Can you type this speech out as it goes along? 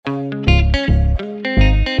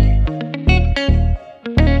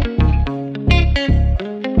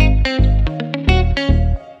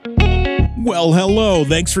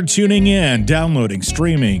Thanks for tuning in, downloading,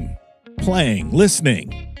 streaming, playing,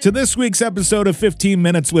 listening to this week's episode of 15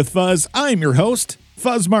 Minutes with Fuzz. I'm your host,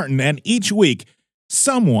 Fuzz Martin, and each week,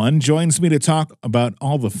 someone joins me to talk about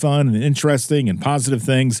all the fun and interesting and positive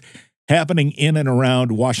things happening in and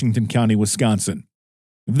around Washington County, Wisconsin.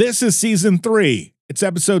 This is Season 3. It's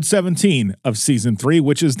episode 17 of Season 3,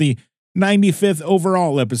 which is the 95th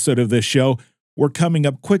overall episode of this show. We're coming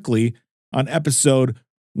up quickly on episode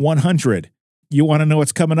 100. You want to know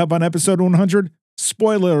what's coming up on episode 100?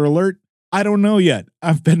 Spoiler alert, I don't know yet.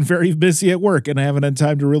 I've been very busy at work and I haven't had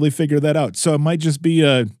time to really figure that out. So it might just be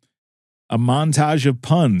a montage of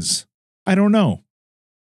puns. I don't know.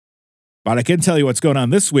 But I can tell you what's going on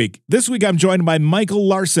this week. This week I'm joined by Michael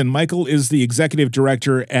Larson. Michael is the executive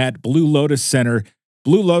director at Blue Lotus Center.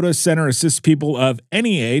 Blue Lotus Center assists people of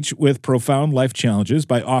any age with profound life challenges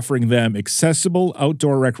by offering them accessible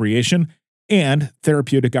outdoor recreation and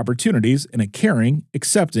therapeutic opportunities in a caring,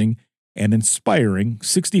 accepting, and inspiring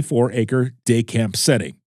 64-acre day camp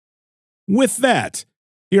setting. With that,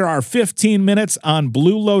 here are 15 minutes on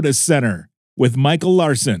Blue Lotus Center with Michael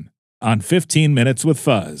Larson on 15 Minutes with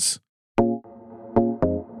Fuzz.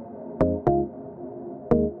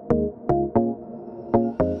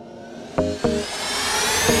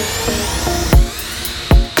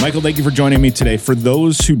 Michael, thank you for joining me today. For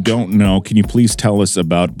those who don't know, can you please tell us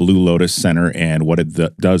about Blue Lotus Center and what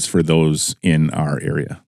it does for those in our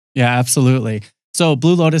area? Yeah, absolutely. So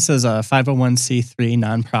Blue Lotus is a 501c3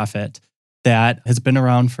 nonprofit that has been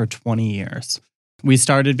around for 20 years. We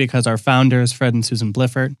started because our founders, Fred and Susan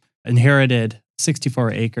Bliffert, inherited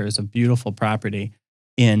 64 acres of beautiful property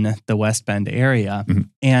in the West Bend area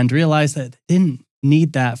and realized that they didn't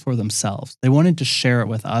need that for themselves. They wanted to share it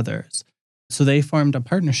with others. So they formed a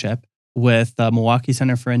partnership with the Milwaukee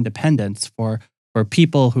Center for Independence for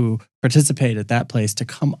people who participate at that place to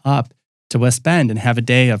come up to West Bend and have a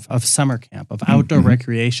day of summer camp, of outdoor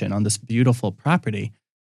recreation on this beautiful property.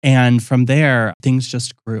 And from there, things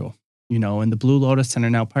just grew, and the Blue Lotus Center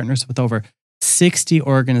now partners with over 60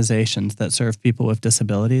 organizations that serve people with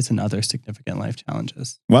disabilities and other significant life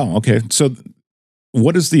challenges. Wow. Okay. So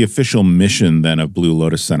what is the official mission then of Blue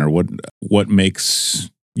Lotus Center? What makes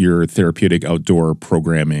your therapeutic outdoor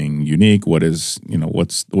programming unique? What is,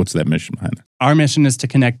 what's that mission behind it? Our mission is to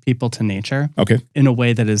connect people to nature in a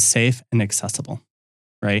way that is safe and accessible,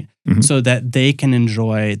 right? So that they can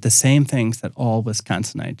enjoy the same things that all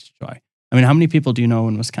Wisconsinites enjoy. I mean, how many people do you know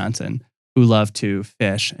in Wisconsin who love to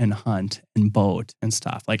fish and hunt and boat and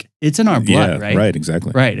stuff? Like, it's in our blood, right? Right,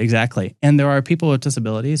 exactly. Right, exactly. And there are people with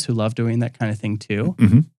disabilities who love doing that kind of thing too,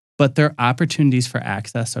 but their opportunities for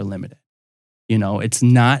access are limited. It's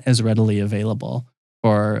not as readily available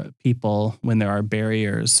for people when there are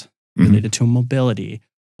barriers related to mobility,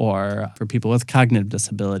 or for people with cognitive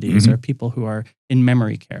disabilities, or people who are in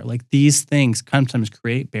memory care. Like, these things sometimes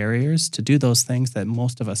create barriers to do those things that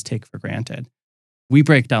most of us take for granted. We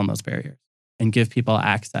break down those barriers and give people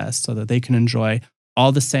access so that they can enjoy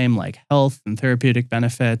all the same like health and therapeutic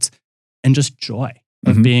benefits and just joy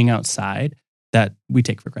of being outside that we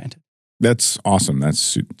take for granted. That's awesome.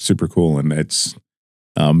 That's super cool. And it's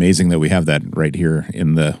amazing that we have that right here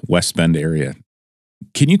in the West Bend area.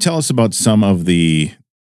 Can you tell us about some of the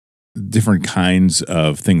different kinds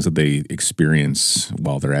of things that they experience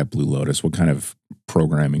while they're at Blue Lotus? What kind of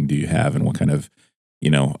programming do you have, and what kind of,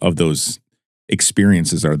 of those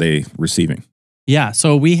experiences are they receiving? Yeah.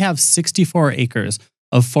 So we have 64 acres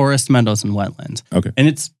of forest, meadows, and wetlands. Okay. And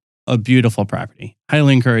it's a beautiful property.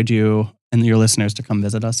 Highly encourage you and your listeners to come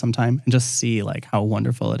visit us sometime and just see like how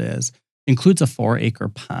wonderful it is. Includes a 4-acre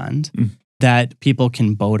pond that people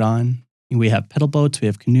can boat on. We have pedal boats, we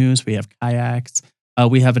have canoes, we have kayaks.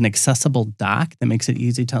 We have an accessible dock that makes it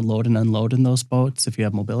easy to load and unload in those boats if you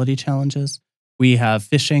have mobility challenges. We have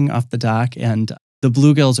fishing off the dock, and the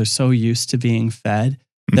bluegills are so used to being fed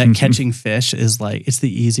that catching fish is like, it's the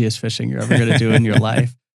easiest fishing you're ever going to do in your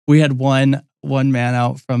life. We had one man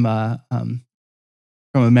out from a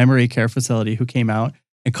memory care facility who came out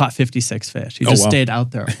and caught 56 fish. He just stayed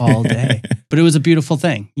out there all day. But it was a beautiful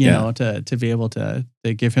thing, to be able to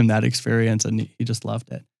give him that experience, and he just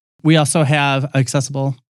loved it. We also have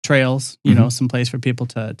accessible trails, some place for people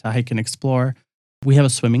to hike and explore. We have a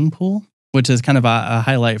swimming pool, which is kind of a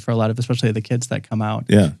highlight for a lot of, especially the kids that come out.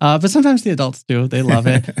 Yeah. But sometimes the adults do. They love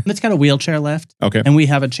it. And it's got a wheelchair lift. Okay. And we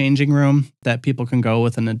have a changing room that people can go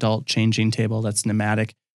with, an adult changing table that's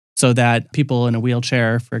pneumatic, so that people in a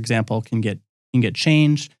wheelchair, for example, can get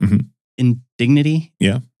changed in dignity.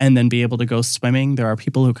 Yeah. And then be able to go swimming. There are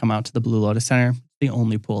people who come out to the Blue Lotus Center, the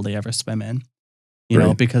only pool they ever swim in,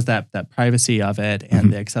 because that privacy of it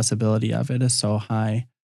and the accessibility of it is so high.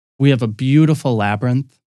 We have a beautiful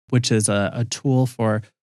labyrinth, which is a tool for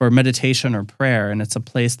meditation or prayer. And it's a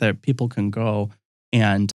place that people can go.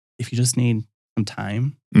 And if you just need some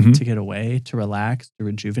time to get away, to relax, to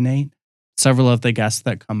rejuvenate, several of the guests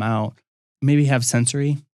that come out maybe have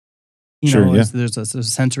sensory, there's a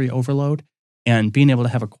sensory overload. And being able to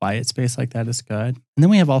have a quiet space like that is good. And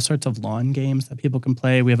then we have all sorts of lawn games that people can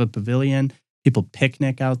play. We have a pavilion, people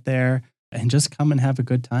picnic out there, and just come and have a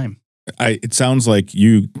good time. It sounds like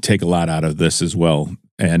you take a lot out of this as well.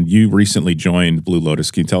 And you recently joined Blue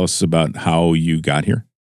Lotus. Can you tell us about how you got here?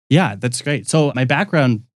 Yeah, that's great. So my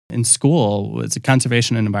background in school was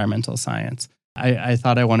conservation and environmental science. I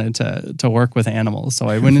thought I wanted to work with animals. So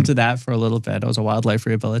I went into that for a little bit. I was a wildlife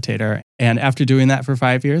rehabilitator. And after doing that for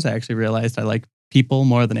 5 years, I actually realized I like people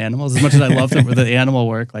more than animals. As much as I loved the animal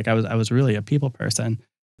work, like I was really a people person.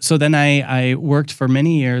 So then I worked for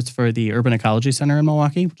many years for the Urban Ecology Center in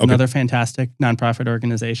Milwaukee, another fantastic nonprofit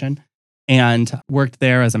organization, and worked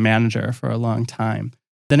there as a manager for a long time.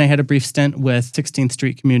 Then I had a brief stint with 16th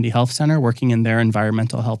Street Community Health Center, working in their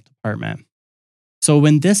environmental health department. So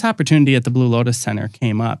when this opportunity at the Blue Lotus Center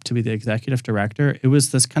came up to be the executive director, it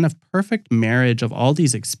was this kind of perfect marriage of all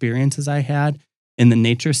these experiences I had in the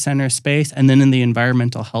nature center space and then in the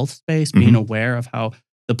environmental health space, being aware of how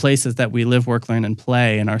the places that we live, work, learn, and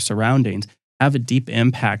play in our surroundings have a deep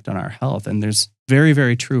impact on our health. And there's very,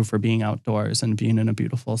 very true for being outdoors and being in a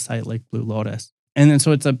beautiful site like Blue Lotus. And then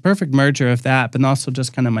so it's a perfect merger of that, but also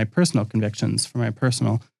just kind of my personal convictions from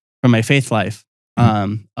my faith life.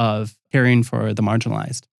 Of caring for the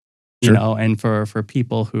marginalized, and for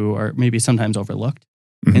people who are maybe sometimes overlooked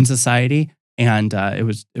in society. And it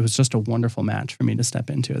was just a wonderful match for me to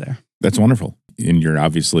step into there. That's wonderful. And you're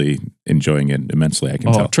obviously enjoying it immensely, I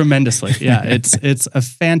can tell. Tremendously. Yeah, it's a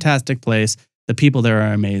fantastic place. The people there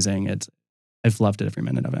are amazing. I've loved it every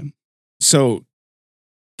minute of it. So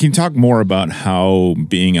can you talk more about how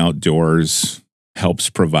being outdoors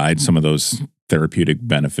helps provide some of those therapeutic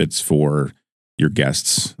benefits for your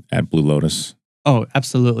guests at Blue Lotus? Oh,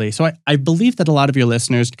 absolutely. So I believe that a lot of your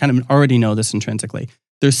listeners kind of already know this intrinsically.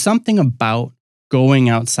 There's something about going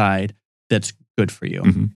outside that's good for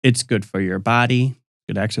you. It's good for your body,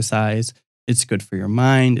 good exercise. It's good for your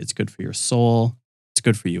mind. It's good for your soul. It's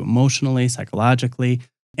good for you emotionally, psychologically.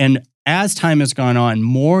 And as time has gone on,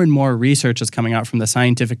 more and more research is coming out from the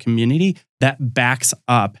scientific community that backs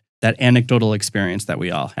up that anecdotal experience that we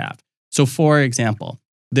all have. So for example,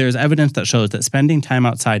 there's evidence that shows that spending time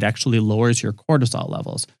outside actually lowers your cortisol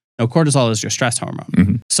levels. Now, cortisol is your stress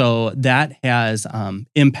hormone. So that has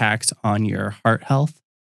impacts on your heart health,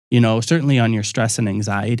 certainly on your stress and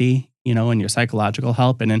anxiety, and your psychological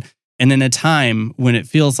health. And in a time when it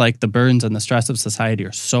feels like the burdens and the stress of society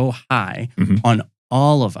are so high on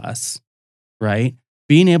all of us, right?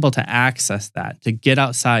 Being able to access that, to get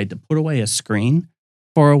outside, to put away a screen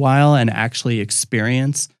for a while and actually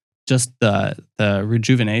experience just the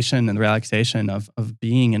rejuvenation and the relaxation of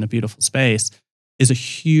being in a beautiful space is a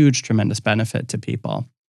huge, tremendous benefit to people,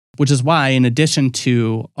 which is why, in addition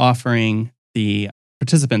to offering the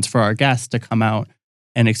participants for our guests to come out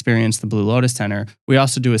and experience the Blue Lotus Center, we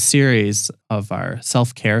also do a series of our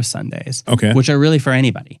self-care Sundays, which are really for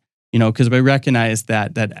anybody, because we recognize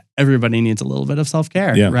that everybody needs a little bit of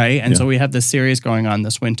self-care, right? And so we have this series going on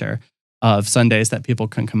this winter of Sundays that people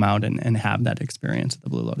can come out and have that experience at the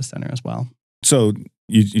Blue Lotus Center as well. So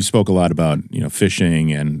you spoke a lot about,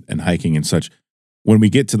 fishing and hiking and such. When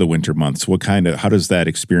we get to the winter months, how does that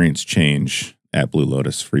experience change at Blue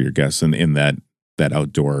Lotus for your guests and in that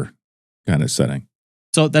outdoor kind of setting?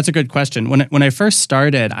 So that's a good question. When I first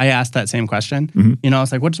started, I asked that same question. I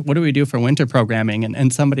was like, what do we do for winter programming?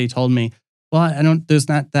 And somebody told me, well, there's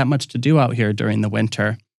not that much to do out here during the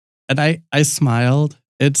winter. And I smiled.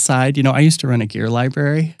 Inside, I used to run a gear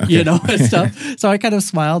library, and stuff. So I kind of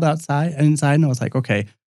smiled inside, and I was like, okay,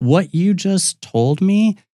 what you just told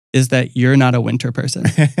me is that you're not a winter person,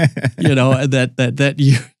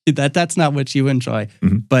 that's not what you enjoy.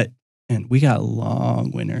 And we got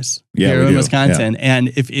long winters here in Wisconsin. Yeah. And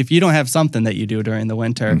if you don't have something that you do during the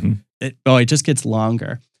winter, it just gets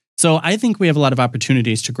longer. So I think we have a lot of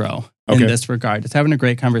opportunities to grow in this regard. It's having a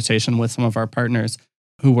great conversation with some of our partners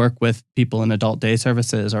who work with people in adult day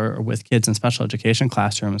services or with kids in special education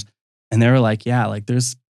classrooms. And they were like,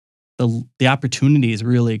 there's the opportunities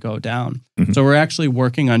really go down. So we're actually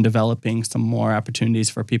working on developing some more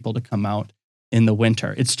opportunities for people to come out in the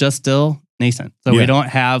winter. It's just still nascent. So we don't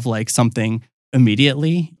have something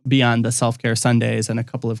immediately beyond the self-care Sundays and a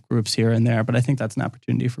couple of groups here and there. But I think that's an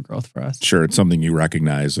opportunity for growth for us. Sure. It's something you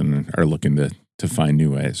recognize and are looking to find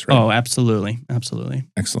new ways, right? Oh, absolutely. Absolutely.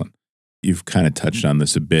 Excellent. You've kind of touched on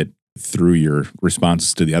this a bit. through your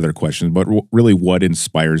responses to the other questions, but really what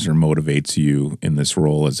inspires or motivates you in this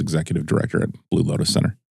role as executive director at Blue Lotus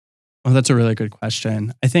Center? Well, that's a really good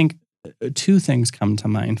question. I think two things come to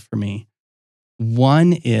mind for me.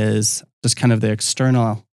 One is just kind of the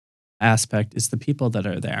external aspect is the people that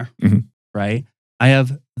are there, right? I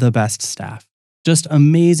have the best staff, just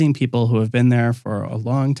amazing people who have been there for a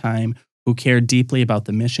long time, who care deeply about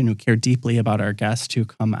the mission, who care deeply about our guests who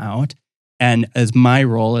come out. And as my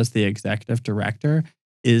role as the executive director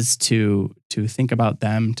is to think about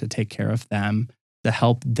them, to take care of them, to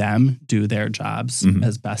help them do their jobs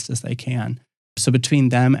as best as they can. So between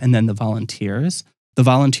them and then the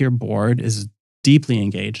volunteer board is deeply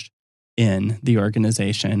engaged in the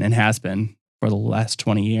organization and has been for the last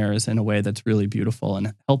 20 years in a way that's really beautiful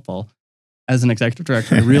and helpful. As an executive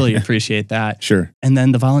director, I really appreciate that. Sure. And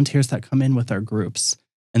then the volunteers that come in with our groups,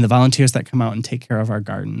 and the volunteers that come out and take care of our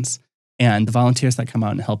gardens, and the volunteers that come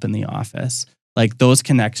out and help in the office. Like those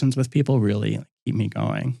connections with people really keep me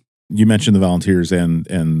going. You mentioned the volunteers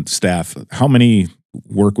and staff. How many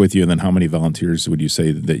work with you, and then how many volunteers would you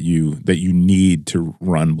say that you need to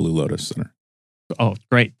run Blue Lotus Center? Oh,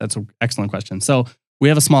 great. That's an excellent question. So we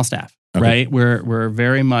have a small staff, right? We're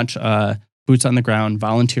very much boots on the ground,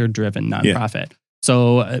 volunteer-driven nonprofit.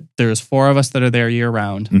 So there's 4 of us that are there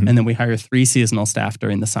year-round, and then we hire 3 seasonal staff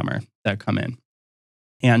during the summer that come in.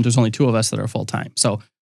 And there's only 2 of us that are full-time. So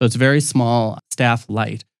it's very small, staff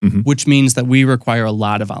light, which means that we require a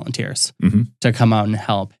lot of volunteers to come out and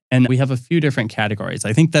help. And we have a few different categories.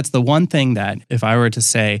 I think that's the one thing that if I were to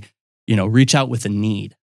say, reach out with a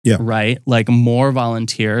need, right? Like more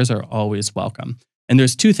volunteers are always welcome. And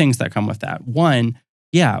there's 2 things that come with that. One,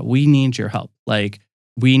 we need your help. Like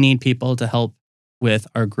we need people to help with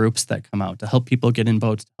our groups that come out, to help people get in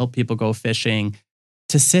boats, to help people go fishing,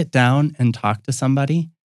 to sit down and talk to somebody,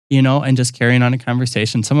 and just carrying on a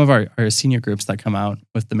conversation. Some of our senior groups that come out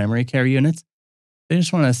with the memory care units, they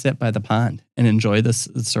just want to sit by the pond and enjoy the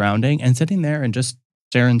surrounding, and sitting there and just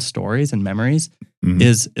sharing stories and memories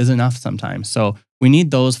is enough sometimes. So we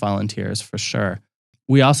need those volunteers for sure.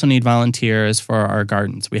 We also need volunteers for our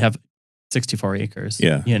gardens. We have 64 acres,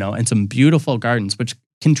 and some beautiful gardens, which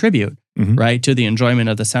contribute, right, to the enjoyment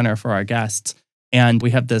of the center for our guests. And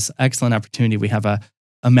we have this excellent opportunity. We have a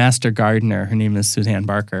master gardener. Her name is Suzanne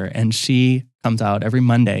Barker, and she comes out every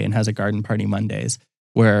Monday and has a garden party Mondays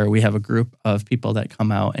where we have a group of people that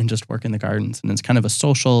come out and just work in the gardens. And it's kind of a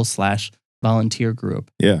social/volunteer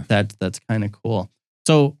group. That's kind of cool.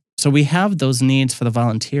 So we have those needs for the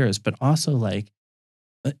volunteers, but also like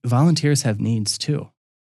volunteers have needs too,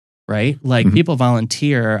 right? Like people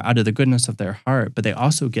volunteer out of the goodness of their heart, but they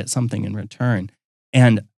also get something in return.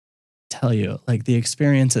 And tell you, like the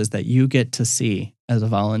experiences that you get to see as a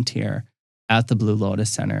volunteer at the Blue Lotus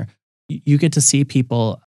Center, you get to see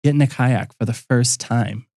people get in a kayak for the first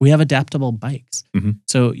time. We have adaptable bikes.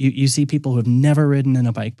 So you see people who have never ridden in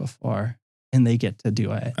a bike before, and they get to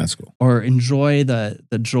do it. That's cool. Or enjoy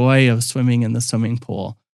the joy of swimming in the swimming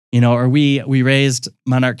pool. Or we raised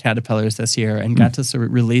monarch caterpillars this year and got to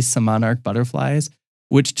release some monarch butterflies,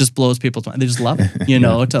 which just blows people's mind. They just love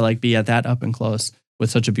it, to like be at that up and close with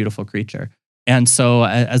such a beautiful creature. And so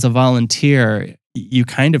as a volunteer, you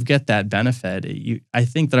kind of get that benefit. I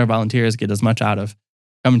think that our volunteers get as much out of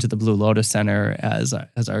coming to the Blue Lotus Center as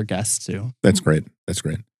our guests do. That's great.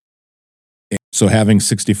 So having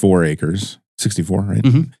 64 acres, 64, right?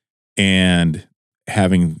 And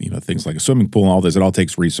having, things like a swimming pool and all this, it all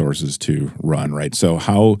takes resources to run, right? So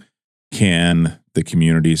how can the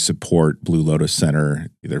community support Blue Lotus Center,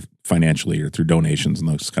 either financially or through donations and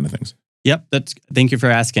those kind of things? Yep, thank you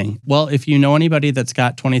for asking. Well, if you know anybody that's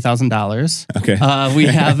got $20,000, we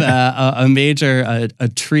have a major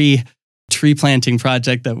tree planting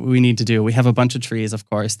project that we need to do. We have a bunch of trees, of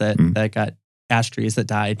course, that got ash trees that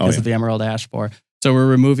died because of the emerald ash borer. So we're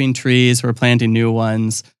removing trees, we're planting new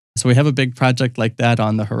ones. So we have a big project like that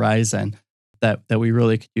on the horizon that we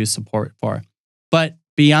really could use support for. But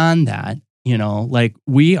beyond that, like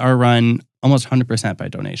we are run almost 100% by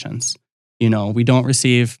donations. We don't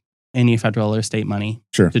receive any federal or state money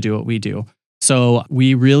to do what we do. So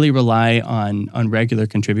we really rely on regular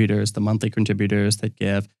contributors, the monthly contributors that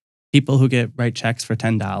give. People who write checks for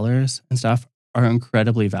 $10 and stuff are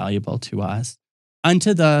incredibly valuable to us.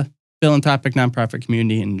 Onto the philanthropic nonprofit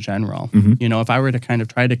community in general. If I were to kind of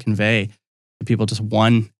try to convey to people just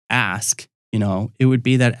one ask, it would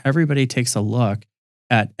be that everybody takes a look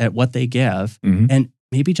at what they give and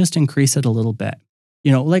maybe just increase it a little bit,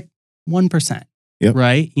 like 1%.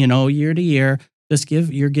 Right? Year to year, just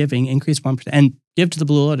give your giving, increase 1%, and give to the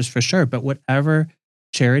Blue Lotus for sure. But whatever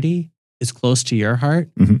charity is close to your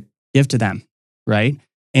heart, give to them, right?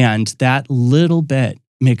 And that little bit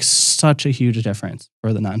makes such a huge difference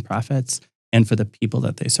for the nonprofits and for the people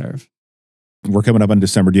that they serve. We're coming up on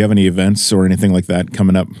December. Do you have any events or anything like that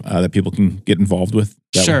coming up that people can get involved with?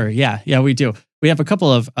 Sure. Yeah, we do. We have a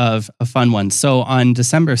couple of fun ones. So on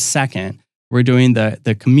December 2nd, we're doing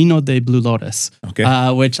the Camino de Blue Lotus,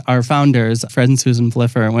 which our founders, Fred and Susan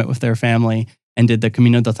Fliffer, went with their family and did the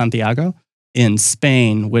Camino de Santiago in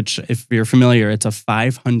Spain, which, if you're familiar, it's a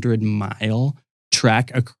 500-mile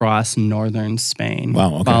trek across northern Spain,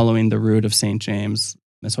 following the route of St. James.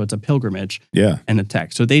 So it's a pilgrimage and a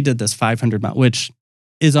trek. So they did this 500-mile, which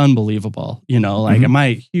is unbelievable.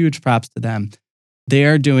 My huge props to them. They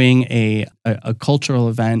are doing a cultural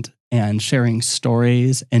event and sharing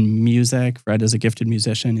stories and music. Fred is a gifted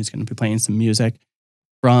musician. He's going to be playing some music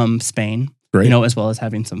from Spain, as well as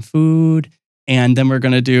having some food. And then we're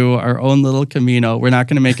going to do our own little Camino. We're not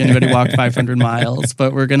going to make anybody walk 500 miles,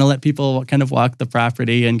 but we're going to let people kind of walk the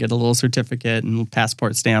property and get a little certificate and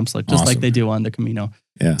passport stamps, like they do on the Camino.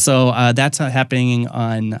 Yeah. So that's happening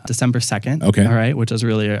on December 2nd. Okay. All right, which is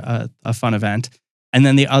really a fun event. And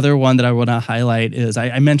then the other one that I want to highlight is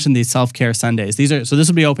I mentioned these self-care Sundays. This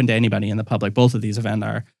will be open to anybody in the public. Both of these events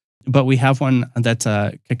are. But we have one that's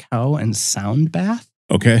a cacao and sound bath.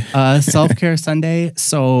 Okay. Self-care Sunday.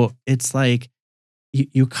 So it's like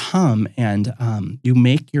you come and you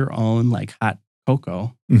make your own like hot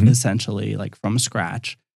cocoa, essentially, like from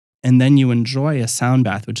scratch. And then you enjoy a sound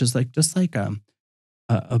bath, which is like just like a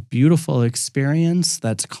beautiful experience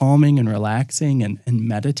that's calming and relaxing and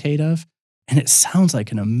meditative. And it sounds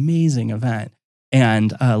like an amazing event.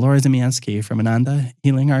 And Laura Zemiansky from Ananda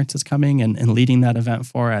Healing Arts is coming and leading that event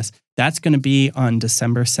for us. That's going to be on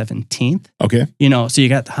December 17th. Okay. So you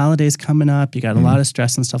got the holidays coming up. You got a lot of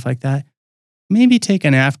stress and stuff like that. Maybe take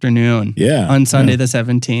an afternoon on Sunday the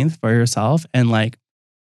 17th for yourself and like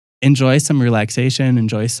enjoy some relaxation,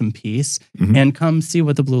 enjoy some peace, and come see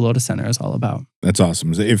what the Blue Lotus Center is all about. That's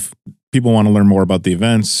awesome. If people want to learn more about the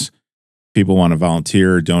events, people want to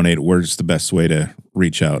volunteer, donate, where's the best way to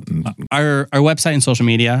reach out? Our website and social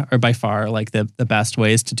media are by far like the best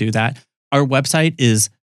ways to do that. Our website is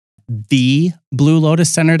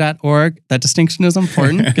thebluelotuscenter.org. That distinction is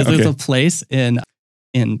important because there's a place in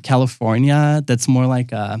California that's more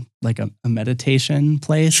like a meditation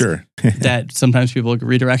place. Sure. that sometimes people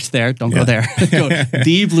redirect there. Don't go there. Go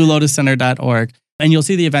thebluelotuscenter.org. And you'll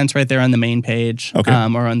see the events right there on the main page or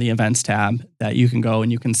on the events tab that you can go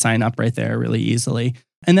and you can sign up right there really easily.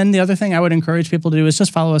 And then the other thing I would encourage people to do is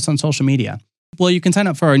just follow us on social media. Well, you can sign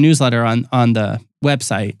up for our newsletter on the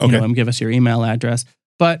website, and give us your email address.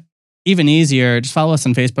 But even easier, just follow us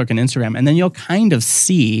on Facebook and Instagram. And then you'll kind of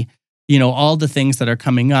see, all the things that are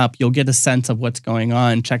coming up. You'll get a sense of what's going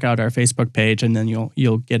on. Check out our Facebook page, and then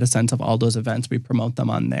you'll get a sense of all those events. We promote them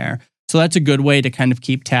on there. So that's a good way to kind of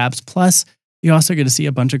keep tabs. Plus, you also get to see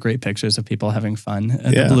a bunch of great pictures of people having fun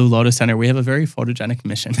at the Blue Lotus Center. We have a very photogenic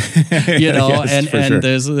mission, and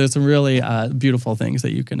there's some really beautiful things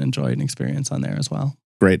that you can enjoy and experience on there as well.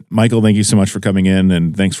 Great. Michael, thank you so much for coming in,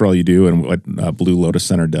 and thanks for all you do and what Blue Lotus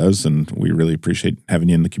Center does, and we really appreciate having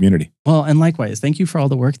you in the community. Well, and likewise, thank you for all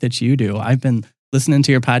the work that you do. I've been listening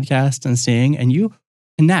to your podcast and seeing, and you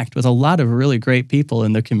connect with a lot of really great people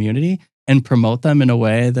in the community and promote them in a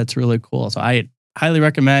way that's really cool. So I highly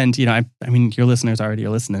recommend, I mean, your listeners already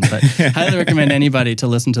are listening, but highly recommend anybody to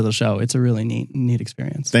listen to the show. It's a really neat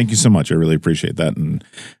experience. Thank you so much. I really appreciate that, and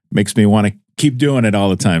makes me want to keep doing it all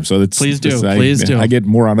the time. So please do. I get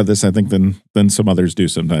more out of this, I think, than some others do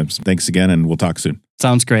sometimes. Thanks again, and we'll talk soon.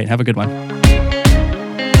 Sounds great. Have a good one.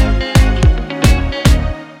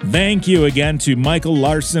 Thank you again to Michael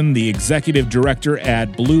Larson, the Executive Director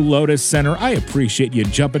at Blue Lotus Center. I appreciate you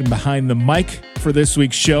jumping behind the mic for this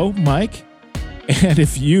week's show, Mike. And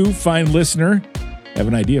if you, fine listener, have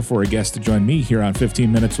an idea for a guest to join me here on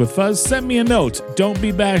 15 Minutes with Fuzz, send me a note. Don't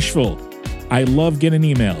be bashful. I love getting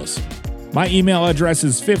emails. My email address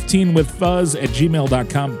is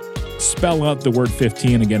 15withfuzz@gmail.com. Spell out the word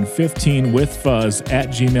 15, again,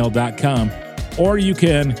 15withfuzz@gmail.com. Or you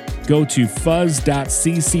can go to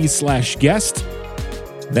fuzz.cc/guest.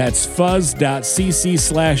 That's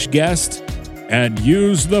fuzz.cc/guest and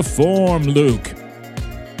use the form, Luke.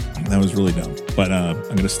 That was really dumb, but I'm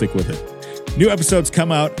going to stick with it. New episodes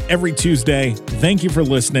come out every Tuesday. Thank you for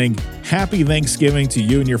listening. Happy Thanksgiving to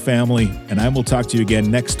you and your family, and I will talk to you again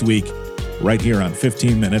next week right here on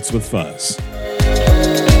 15 Minutes with Fuzz.